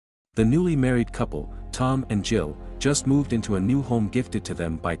The newly married couple, Tom and Jill, just moved into a new home gifted to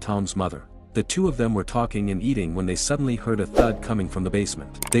them by Tom's mother. The two of them were talking and eating when they suddenly heard a thud coming from the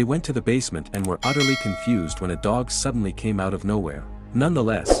basement. They went to the basement and were utterly confused when a dog suddenly came out of nowhere.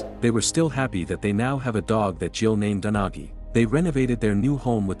 Nonetheless, they were still happy that they now have a dog that Jill named Unagi. They renovated their new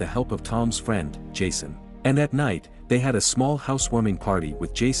home with the help of Tom's friend, Jason. And at night, they had a small housewarming party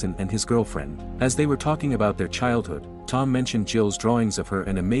with Jason and his girlfriend. As they were talking about their childhood, Tom mentioned Jill's drawings of her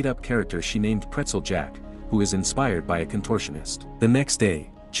and a made-up character she named Pretzel Jack, who is inspired by a contortionist. The next day,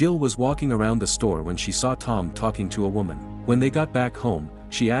 Jill was walking around the store when she saw Tom talking to a woman. When they got back home,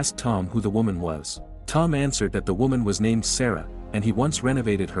 she asked Tom who the woman was. Tom answered that the woman was named Sarah, and he once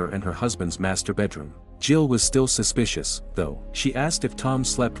renovated her and her husband's master bedroom. Jill was still suspicious, though. She asked if Tom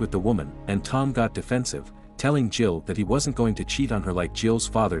slept with the woman, and Tom got defensive, telling Jill that he wasn't going to cheat on her like Jill's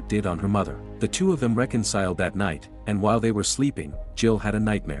father did on her mother. The two of them reconciled that night, and while they were sleeping, Jill had a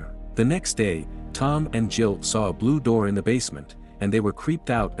nightmare. The next day, Tom and Jill saw a blue door in the basement, and they were creeped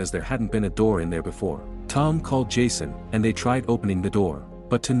out as there hadn't been a door in there before. Tom called Jason, and they tried opening the door,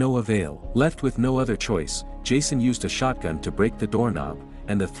 but to no avail. Left with no other choice, Jason used a shotgun to break the doorknob,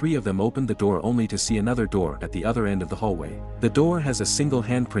 and the three of them opened the door only to see another door at the other end of the hallway. The door has a single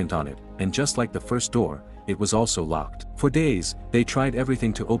handprint on it, and just like the first door, it was also locked. For days, they tried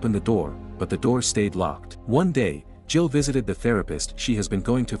everything to open the door, but the door stayed locked. One day, Jill visited the therapist she has been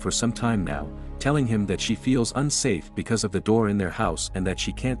going to for some time now, telling him that she feels unsafe because of the door in their house and that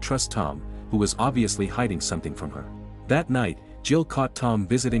she can't trust Tom, who was obviously hiding something from her. That night, Jill caught Tom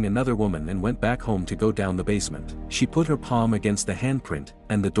visiting another woman and went back home to go down the basement. She put her palm against the handprint,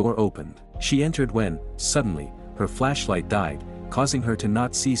 and the door opened. She entered when, suddenly, her flashlight died, causing her to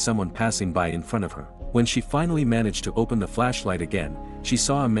not see someone passing by in front of her. When she finally managed to open the flashlight again, she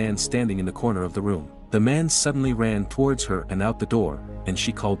saw a man standing in the corner of the room. The man suddenly ran towards her and out the door, and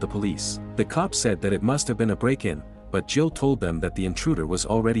she called the police. The cops said that it must have been a break-in, but Jill told them that the intruder was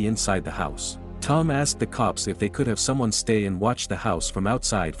already inside the house. Tom asked the cops if they could have someone stay and watch the house from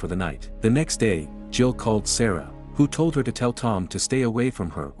outside for the night. The next day, Jill called Sarah, who told her to tell Tom to stay away from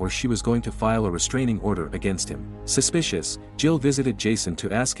her or she was going to file a restraining order against him. Suspicious, Jill visited Jason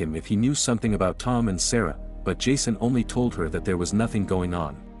to ask him if he knew something about Tom and Sarah, but Jason only told her that there was nothing going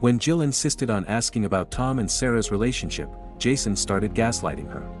on. When Jill insisted on asking about Tom and Sarah's relationship, Jason started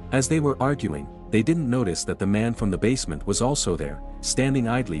gaslighting her. As they were arguing, they didn't notice that the man from the basement was also there, standing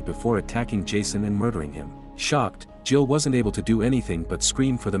idly before attacking Jason and murdering him. Shocked, Jill wasn't able to do anything but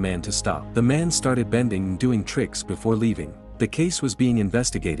scream for the man to stop. The man started bending and doing tricks before leaving. The case was being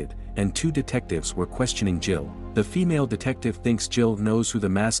investigated, and two detectives were questioning Jill. The female detective thinks Jill knows who the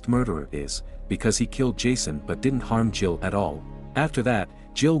masked murderer is, because he killed Jason but didn't harm Jill at all. After that,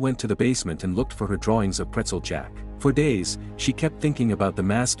 Jill went to the basement and looked for her drawings of Pretzel Jack. For days, she kept thinking about the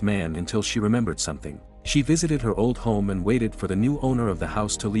masked man until she remembered something. She visited her old home and waited for the new owner of the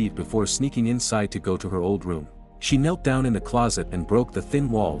house to leave before sneaking inside to go to her old room. She knelt down in the closet and broke the thin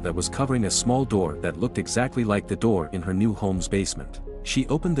wall that was covering a small door that looked exactly like the door in her new home's basement. She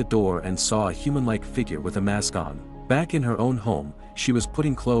opened the door and saw a human-like figure with a mask on. Back in her own home, she was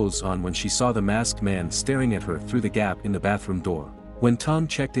putting clothes on when she saw the masked man staring at her through the gap in the bathroom door. When Tom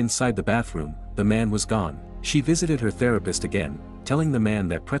checked inside the bathroom, the man was gone. She visited her therapist again, telling the man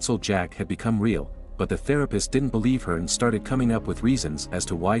that Pretzel Jack had become real, but the therapist didn't believe her and started coming up with reasons as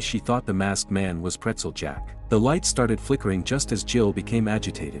to why she thought the masked man was Pretzel Jack. The light started flickering just as Jill became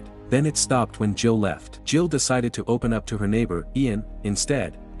agitated. Then it stopped when Jill left. Jill decided to open up to her neighbor, Ian,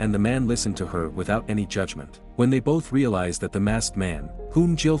 instead, and the man listened to her without any judgment. When they both realized that the masked man,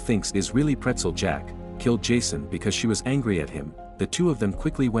 whom Jill thinks is really Pretzel Jack, killed Jason because she was angry at him, the two of them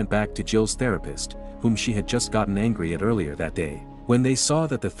quickly went back to Jill's therapist, whom she had just gotten angry at earlier that day. When they saw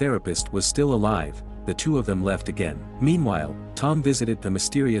that the therapist was still alive, the two of them left again. Meanwhile, Tom visited the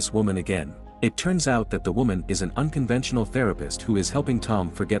mysterious woman again. It turns out that the woman is an unconventional therapist who is helping Tom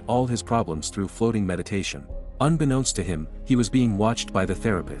forget all his problems through floating meditation. Unbeknownst to him, he was being watched by the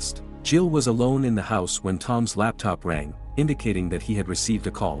therapist. Jill was alone in the house when Tom's laptop rang, indicating that he had received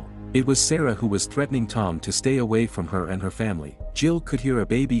a call. It was Sarah who was threatening Tom to stay away from her and her family. Jill could hear a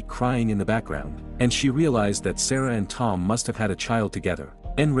baby crying in the background, and she realized that Sarah and Tom must have had a child together.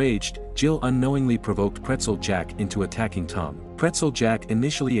 Enraged, Jill unknowingly provoked Pretzel Jack into attacking Tom. Pretzel Jack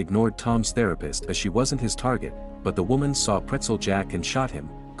initially ignored Tom's therapist as she wasn't his target, but the woman saw Pretzel Jack and shot him,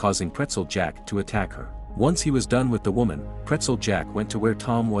 causing Pretzel Jack to attack her. Once he was done with the woman, Pretzel Jack went to where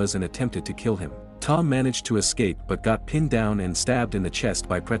Tom was and attempted to kill him. Tom managed to escape but got pinned down and stabbed in the chest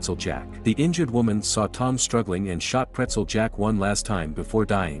by Pretzel Jack. The injured woman saw Tom struggling and shot Pretzel Jack one last time before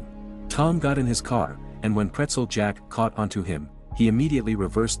dying. Tom got in his car, and when Pretzel Jack caught onto him, he immediately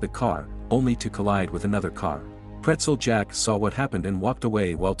reversed the car, only to collide with another car. Pretzel Jack saw what happened and walked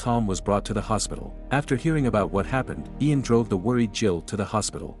away while Tom was brought to the hospital. After hearing about what happened, Ian drove the worried Jill to the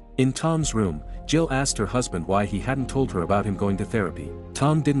hospital. In Tom's room, Jill asked her husband why he hadn't told her about him going to therapy.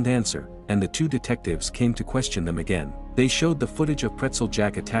 Tom didn't answer, and the two detectives came to question them again. They showed the footage of Pretzel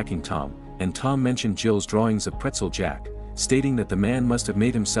Jack attacking Tom, and Tom mentioned Jill's drawings of Pretzel Jack, stating that the man must have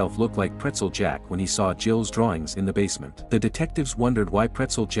made himself look like Pretzel Jack when he saw Jill's drawings in the basement. The detectives wondered why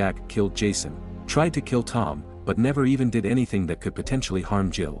Pretzel Jack killed Jason, tried to kill Tom, but never even did anything that could potentially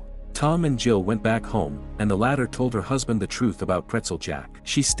harm Jill. Tom and Jill went back home, and the latter told her husband the truth about Pretzel Jack.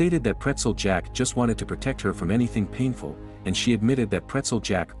 She stated that Pretzel Jack just wanted to protect her from anything painful, and she admitted that Pretzel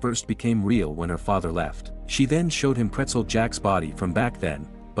Jack first became real when her father left. She then showed him Pretzel Jack's body from back then,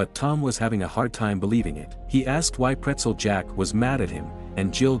 but Tom was having a hard time believing it. He asked why Pretzel Jack was mad at him,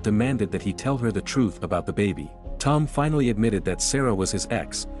 and Jill demanded that he tell her the truth about the baby. Tom finally admitted that Sarah was his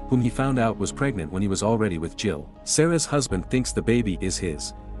ex, whom he found out was pregnant when he was already with Jill. Sarah's husband thinks the baby is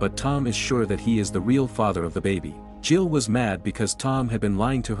his, but Tom is sure that he is the real father of the baby. Jill was mad because Tom had been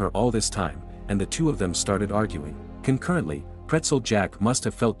lying to her all this time, and the two of them started arguing. Concurrently, Pretzel Jack must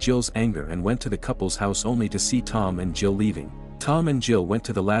have felt Jill's anger and went to the couple's house only to see Tom and Jill leaving. Tom and Jill went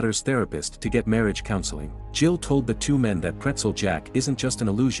to the latter's therapist to get marriage counseling. Jill told the two men that Pretzel Jack isn't just an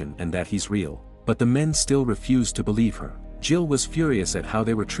illusion and that he's real, but the men still refused to believe her. Jill was furious at how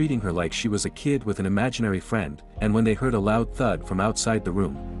they were treating her like she was a kid with an imaginary friend, and when they heard a loud thud from outside the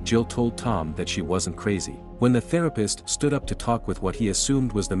room, Jill told Tom that she wasn't crazy. When the therapist stood up to talk with what he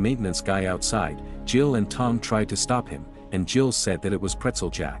assumed was the maintenance guy outside, Jill and Tom tried to stop him, and Jill said that it was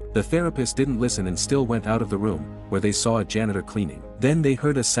Pretzel Jack. The therapist didn't listen and still went out of the room, where they saw a janitor cleaning. Then they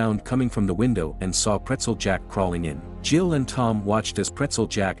heard a sound coming from the window and saw Pretzel Jack crawling in. Jill and Tom watched as Pretzel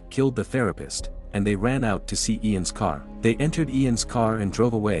Jack killed the therapist, and they ran out to see Ian's car. They entered Ian's car and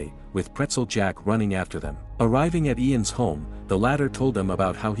drove away, with Pretzel Jack running after them. Arriving at Ian's home, the latter told them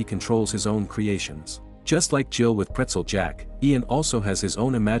about how he controls his own creations. Just like Jill with Pretzel Jack, Ian also has his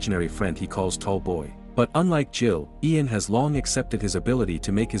own imaginary friend he calls Tall Boy. But unlike Jill, Ian has long accepted his ability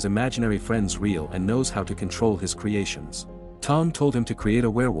to make his imaginary friends real and knows how to control his creations. Tom told him to create a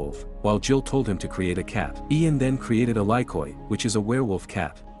werewolf, while Jill told him to create a cat. Ian then created a Lycoy, which is a werewolf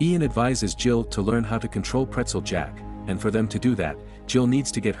cat. Ian advises Jill to learn how to control Pretzel Jack, and for them to do that, Jill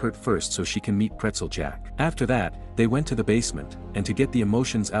needs to get hurt first so she can meet Pretzel Jack. After that, they went to the basement, and to get the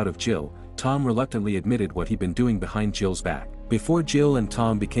emotions out of Jill, Tom reluctantly admitted what he'd been doing behind Jill's back. Before Jill and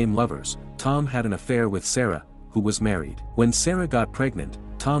Tom became lovers, Tom had an affair with Sarah, who was married. When Sarah got pregnant,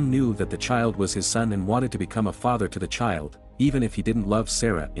 Tom knew that the child was his son and wanted to become a father to the child, even if he didn't love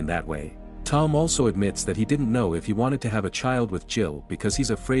Sarah in that way. Tom also admits that he didn't know if he wanted to have a child with Jill because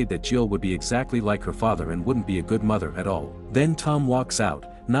he's afraid that Jill would be exactly like her father and wouldn't be a good mother at all. Then Tom walks out,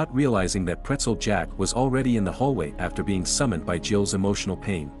 not realizing that Pretzel Jack was already in the hallway after being summoned by Jill's emotional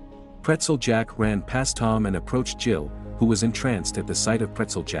pain. Pretzel Jack ran past Tom and approached Jill, who was entranced at the sight of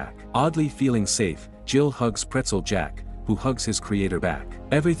Pretzel Jack. Oddly feeling safe, Jill hugs Pretzel Jack, who hugs his creator back.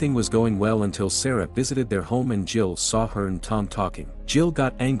 Everything was going well until Sarah visited their home and Jill saw her and Tom talking. Jill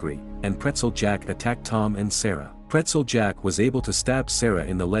got angry, and Pretzel Jack attacked Tom and Sarah. Pretzel Jack was able to stab Sarah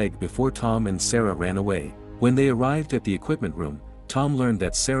in the leg before Tom and Sarah ran away. When they arrived at the equipment room, Tom learned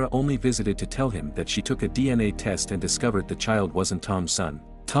that Sarah only visited to tell him that she took a DNA test and discovered the child wasn't Tom's son.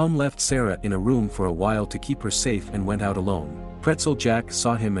 Tom left Sarah in a room for a while to keep her safe and went out alone. Pretzel Jack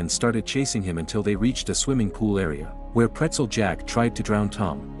saw him and started chasing him until they reached a swimming pool area, where Pretzel Jack tried to drown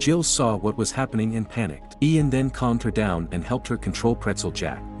Tom. Jill saw what was happening and panicked. Ian then calmed her down and helped her control Pretzel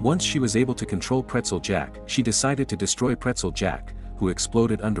Jack. Once she was able to control Pretzel Jack, she decided to destroy Pretzel Jack, who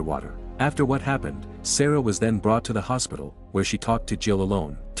exploded underwater. After what happened, Sarah was then brought to the hospital, where she talked to Jill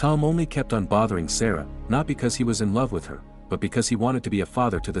alone. Tom only kept on bothering Sarah, not because he was in love with her, but because he wanted to be a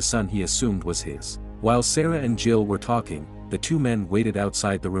father to the son he assumed was his. While Sarah and Jill were talking, the two men waited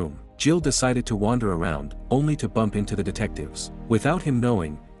outside the room. Jill decided to wander around, only to bump into the detectives. Without him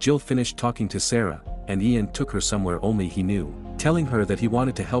knowing, Jill finished talking to Sarah, and Ian took her somewhere only he knew, telling her that he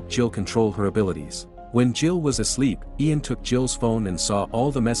wanted to help Jill control her abilities. When Jill was asleep, Ian took Jill's phone and saw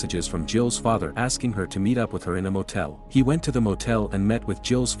all the messages from Jill's father asking her to meet up with her in a motel. He went to the motel and met with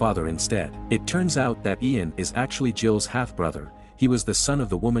Jill's father instead. It turns out that Ian is actually Jill's half-brother. He was the son of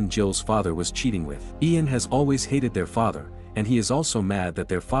the woman Jill's father was cheating with. Ian has always hated their father, and he is also mad that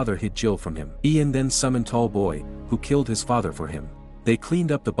their father hid Jill from him. Ian then summoned Tall Boy, who killed his father for him. They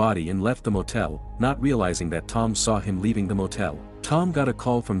cleaned up the body and left the motel, not realizing that Tom saw him leaving the motel. Tom got a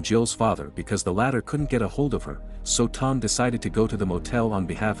call from Jill's father because the latter couldn't get a hold of her, so Tom decided to go to the motel on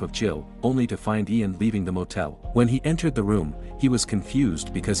behalf of Jill, only to find Ian leaving the motel. When he entered the room, he was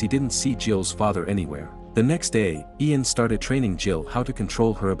confused because he didn't see Jill's father anywhere. The next day, Ian started training Jill how to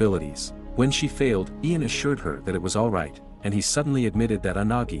control her abilities. When she failed, Ian assured her that it was alright, and he suddenly admitted that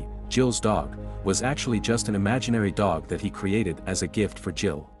Anagi, Jill's dog, was actually just an imaginary dog that he created as a gift for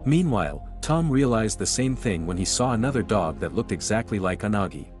Jill. Meanwhile, Tom realized the same thing when he saw another dog that looked exactly like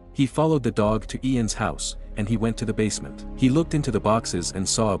Anagi. He followed the dog to Ian's house, and he went to the basement. He looked into the boxes and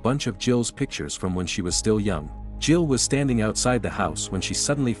saw a bunch of Jill's pictures from when she was still young. Jill was standing outside the house when she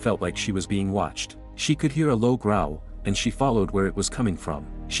suddenly felt like she was being watched. She could hear a low growl, and she followed where it was coming from.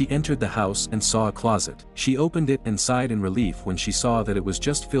 She entered the house and saw a closet. She opened it and sighed in relief when she saw that it was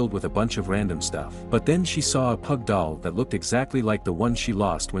just filled with a bunch of random stuff. But then she saw a pug doll that looked exactly like the one she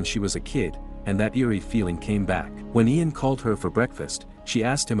lost when she was a kid, and that eerie feeling came back. When Ian called her for breakfast, she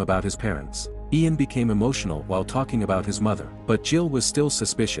asked him about his parents. Ian became emotional while talking about his mother, but Jill was still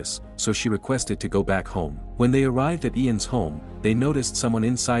suspicious, so she requested to go back home. When they arrived at Ian's home, they noticed someone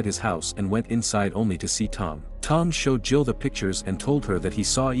inside his house and went inside only to see Tom. Tom showed Jill the pictures and told her that he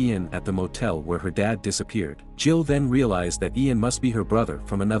saw Ian at the motel where her dad disappeared. Jill then realized that Ian must be her brother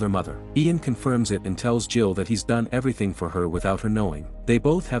from another mother. Ian confirms it and tells Jill that he's done everything for her without her knowing. They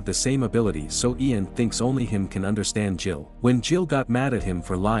both have the same ability, so Ian thinks only him can understand Jill. When Jill got mad at him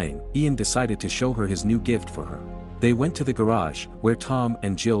for lying, Ian decided to show her his new gift for her. They went to the garage, where Tom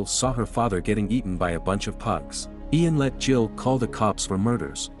and Jill saw her father getting eaten by a bunch of pugs. Ian let Jill call the cops for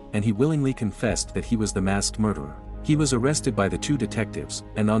murders, and he willingly confessed that he was the masked murderer. He was arrested by the two detectives,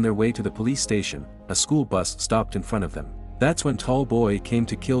 and on their way to the police station, a school bus stopped in front of them. That's when Tall Boy came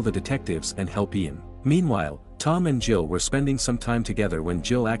to kill the detectives and help Ian. Meanwhile, Tom and Jill were spending some time together when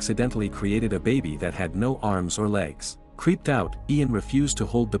Jill accidentally created a baby that had no arms or legs. Creeped out, Ian refused to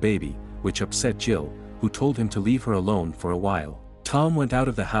hold the baby, which upset Jill, who told him to leave her alone for a while. Tom went out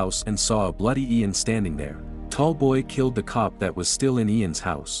of the house and saw a bloody Ian standing there. Tall Boy killed the cop that was still in Ian's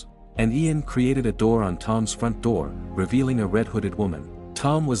house. And Ian created a door on Tom's front door, revealing a red-hooded woman.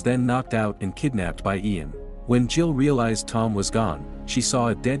 Tom was then knocked out and kidnapped by Ian. When Jill realized Tom was gone, she saw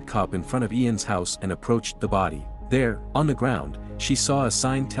a dead cop in front of Ian's house and approached the body. There, on the ground, she saw a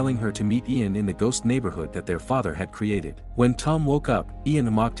sign telling her to meet Ian in the ghost neighborhood that their father had created. When Tom woke up,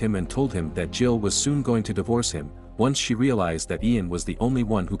 Ian mocked him and told him that Jill was soon going to divorce him, once she realized that Ian was the only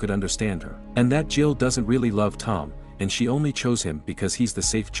one who could understand her. And that Jill doesn't really love Tom, and she only chose him because he's the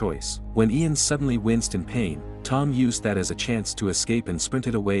safe choice. When Ian suddenly winced in pain, Tom used that as a chance to escape and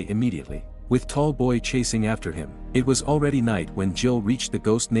sprinted away immediately, with Tall Boy chasing after him. It was already night when Jill reached the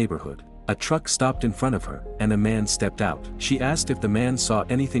ghost neighborhood. A truck stopped in front of her, and a man stepped out. She asked if the man saw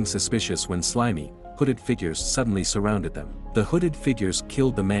anything suspicious when slimy, hooded figures suddenly surrounded them. The hooded figures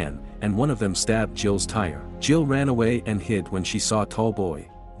killed the man, and one of them stabbed Jill's tire. Jill ran away and hid when she saw Tall Boy.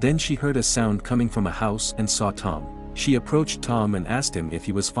 Then she heard a sound coming from a house and saw Tom. She approached Tom and asked him if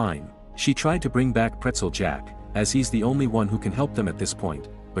he was fine. She tried to bring back Pretzel Jack, as he's the only one who can help them at this point,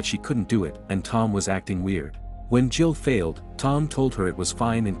 but she couldn't do it, and Tom was acting weird. When Jill failed, Tom told her it was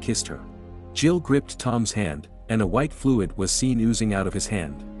fine and kissed her. Jill gripped Tom's hand, and a white fluid was seen oozing out of his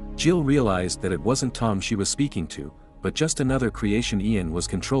hand. Jill realized that it wasn't Tom she was speaking to, but just another creation Ian was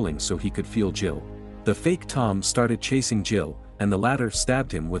controlling so he could feel Jill. The fake Tom started chasing Jill, and the latter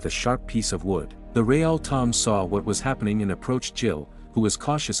stabbed him with a sharp piece of wood. The real Tom saw what was happening and approached Jill, who was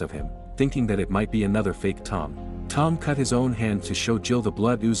cautious of him, thinking that it might be another fake Tom. Tom cut his own hand to show Jill the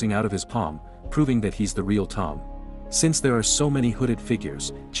blood oozing out of his palm, proving that he's the real Tom. Since there are so many hooded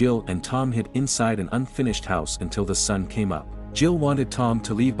figures, Jill and Tom hid inside an unfinished house until the sun came up. Jill wanted Tom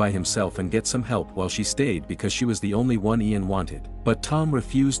to leave by himself and get some help while she stayed because she was the only one Ian wanted. But Tom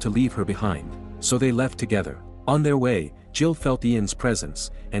refused to leave her behind, so they left together. On their way, Jill felt Ian's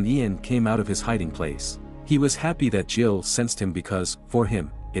presence, and Ian came out of his hiding place. He was happy that Jill sensed him because, for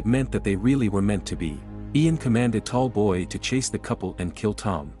him, it meant that they really were meant to be. Ian commanded Tall Boy to chase the couple and kill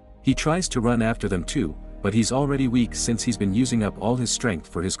Tom. He tries to run after them too, but he's already weak since he's been using up all his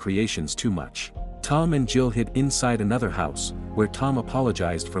strength for his creations too much. Tom and Jill hid inside another house, where Tom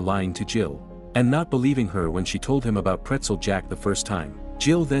apologized for lying to Jill, and not believing her when she told him about Pretzel Jack the first time.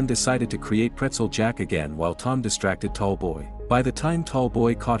 Jill then decided to create Pretzel Jack again while Tom distracted Tall Boy. By the time Tall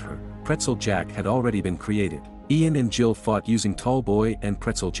Boy caught her, Pretzel Jack had already been created. Ian and Jill fought using Tall Boy and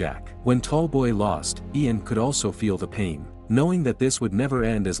Pretzel Jack. When Tall Boy lost, Ian could also feel the pain. Knowing that this would never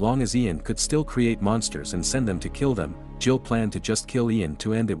end as long as Ian could still create monsters and send them to kill them, Jill planned to just kill Ian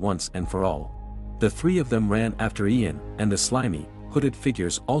to end it once and for all. The three of them ran after Ian, and the slimy, hooded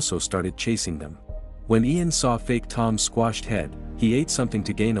figures also started chasing them. When Ian saw fake Tom's squashed head, he ate something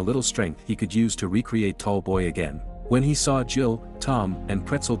to gain a little strength he could use to recreate Tall Boy again. When he saw Jill, Tom, and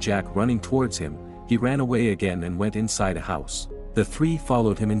Pretzel Jack running towards him, he ran away again and went inside a house. The three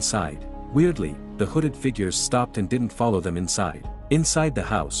followed him inside. Weirdly, the hooded figures stopped and didn't follow them inside. Inside the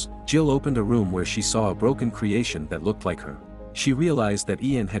house, Jill opened a room where she saw a broken creation that looked like her. She realized that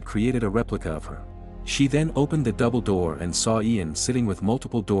Ian had created a replica of her. She then opened the double door and saw Ian sitting with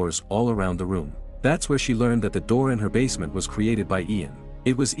multiple doors all around the room. That's where she learned that the door in her basement was created by Ian.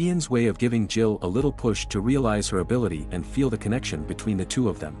 It was Ian's way of giving Jill a little push to realize her ability and feel the connection between the two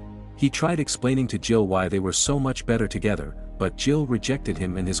of them. He tried explaining to Jill why they were so much better together, but Jill rejected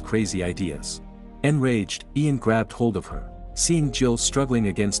him and his crazy ideas. Enraged, Ian grabbed hold of her. Seeing Jill struggling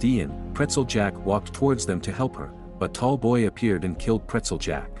against Ian, Pretzel Jack walked towards them to help her, but Tall Boy appeared and killed Pretzel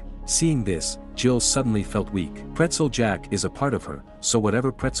Jack. Seeing this, Jill suddenly felt weak. Pretzel Jack is a part of her, so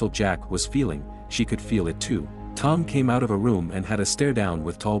whatever Pretzel Jack was feeling, she could feel it too. Tom came out of a room and had a stare down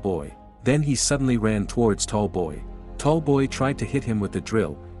with Tall Boy. Then he suddenly ran towards Tall Boy. Tall Boy tried to hit him with the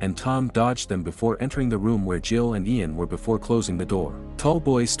drill, and Tom dodged them before entering the room where Jill and Ian were before closing the door. Tall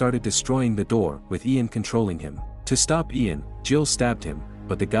Boy started destroying the door, with Ian controlling him. To stop Ian, Jill stabbed him,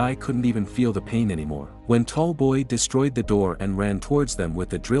 but the guy couldn't even feel the pain anymore. When Tall Boy destroyed the door and ran towards them with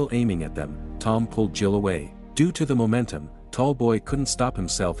the drill aiming at them, Tom pulled Jill away. Due to the momentum, Tall Boy couldn't stop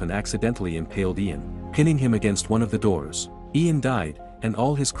himself and accidentally impaled Ian, pinning him against one of the doors. Ian died, and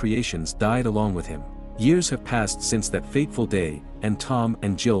all his creations died along with him. Years have passed since that fateful day, and Tom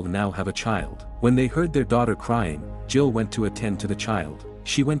and Jill now have a child. When they heard their daughter crying, Jill went to attend to the child.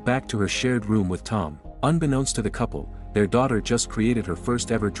 She went back to her shared room with Tom. Unbeknownst to the couple, their daughter just created her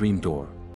first ever dream door.